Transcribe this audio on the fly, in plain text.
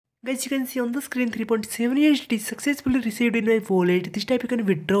Guys, you can see on the screen 3.7 USD successfully received in my wallet. This type you can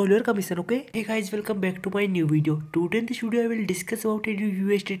withdraw your commission, okay? Hey guys, welcome back to my new video. Today in this video I will discuss about a new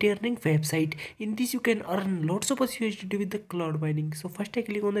USDT earning website. In this you can earn lots of USDT with the cloud mining. So first I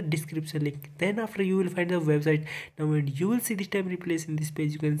click on the description link. Then after you will find the website. Now when you will see this time replace in this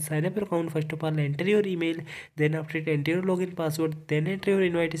page, you can sign up your account. First of all, enter your email. Then after it, enter your login password. Then enter your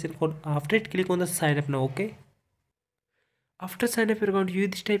invitation code. After it, click on the sign up now, okay? After sign up your account,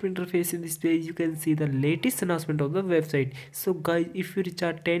 use this type interface. In this page you can see the latest announcement of the website. So guys, if you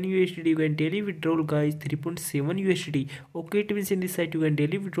recharge 10 USD you can daily withdrawal guys 3.7 USD. Okay, it means in this site you can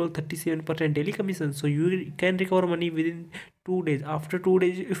daily withdraw 37% daily commission, so you can recover money within 2 days. After 2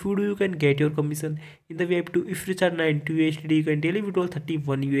 days if you do, you can get your commission. In the wave 2, if you recharge 90 USD you can daily withdraw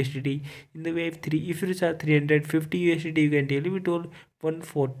 31 USD. In the wave 3, if you recharge 350 USD you can daily withdraw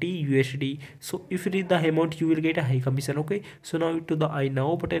 140 USD. So if you read the amount you will get a high commission, okay? So now to the I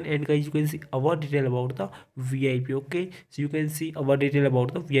now button, and guys you can see our detail about the VIP, okay? So you can see our detail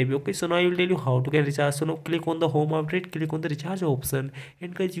about the VIP, okay? So now I will tell you how to get recharge. So now click on the home update, click on the recharge option,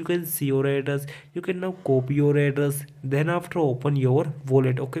 and guys you can see your address. You can now copy your address, then after open your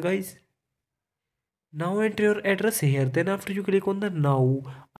wallet, okay guys? Now enter your address here, then after you click on the now.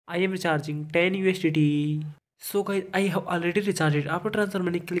 I am recharging 10 USDT. So guys, I have already recharged it. After transfer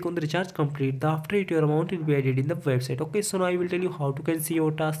money, click on the recharge complete. The after it, your amount will be added in the website. Okay, so now I will tell you how to can see your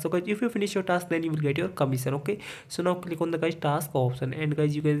task. So guys, if you finish your task, then you will get your commission. Okay, so now click on the guys task option, and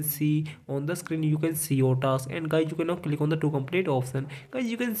guys you can see on the screen you can see your task, and guys you can now click on the to complete option. Guys,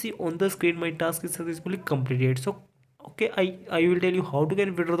 you can see on the screen my task is successfully completed. So okay, I will tell you how to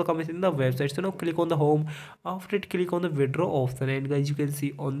get withdraw the commission in the website. So now click on the home. After it, click on the withdraw option, and guys you can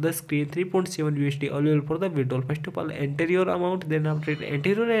see on the screen 3.7 USD available for the withdrawal. First of all, enter your amount, then after it, enter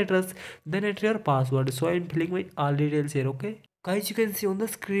your address, then enter your password. So I am filling my all details here, okay? Guys, you can see on the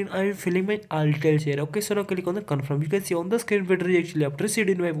screen I am filling my all details here, okay? So now click on the confirm. You can see on the screen withdraw actually after received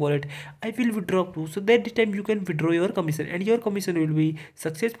in my wallet. I will withdraw too, so that time you can withdraw your commission, and your commission will be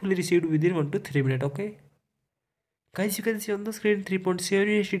successfully received within 1 to 3 minutes, okay? Guys, you can see on the screen 3.7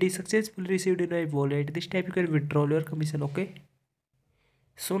 USDT successfully received in my wallet. This type you can withdraw your commission, okay?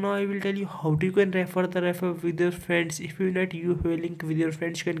 So now I will tell you how you can refer with your friends. If you not you have a link with your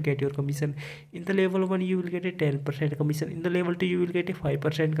friends, you can get your commission. In the level 1 you will get a 10% commission. In the level 2 you will get a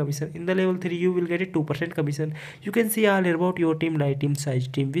 5% commission. In the level 3 you will get a 2% commission. You can see all about your team, light team, size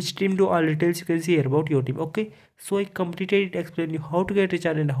team, which team do all details you can see here about your team, okay? So I completed it, explain you how to get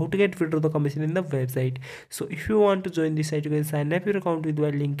recharge and how to get withdraw the commission in the website. So if you want to join this site, you can sign up your account with my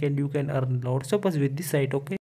link, and you can earn lots of us with this site, okay?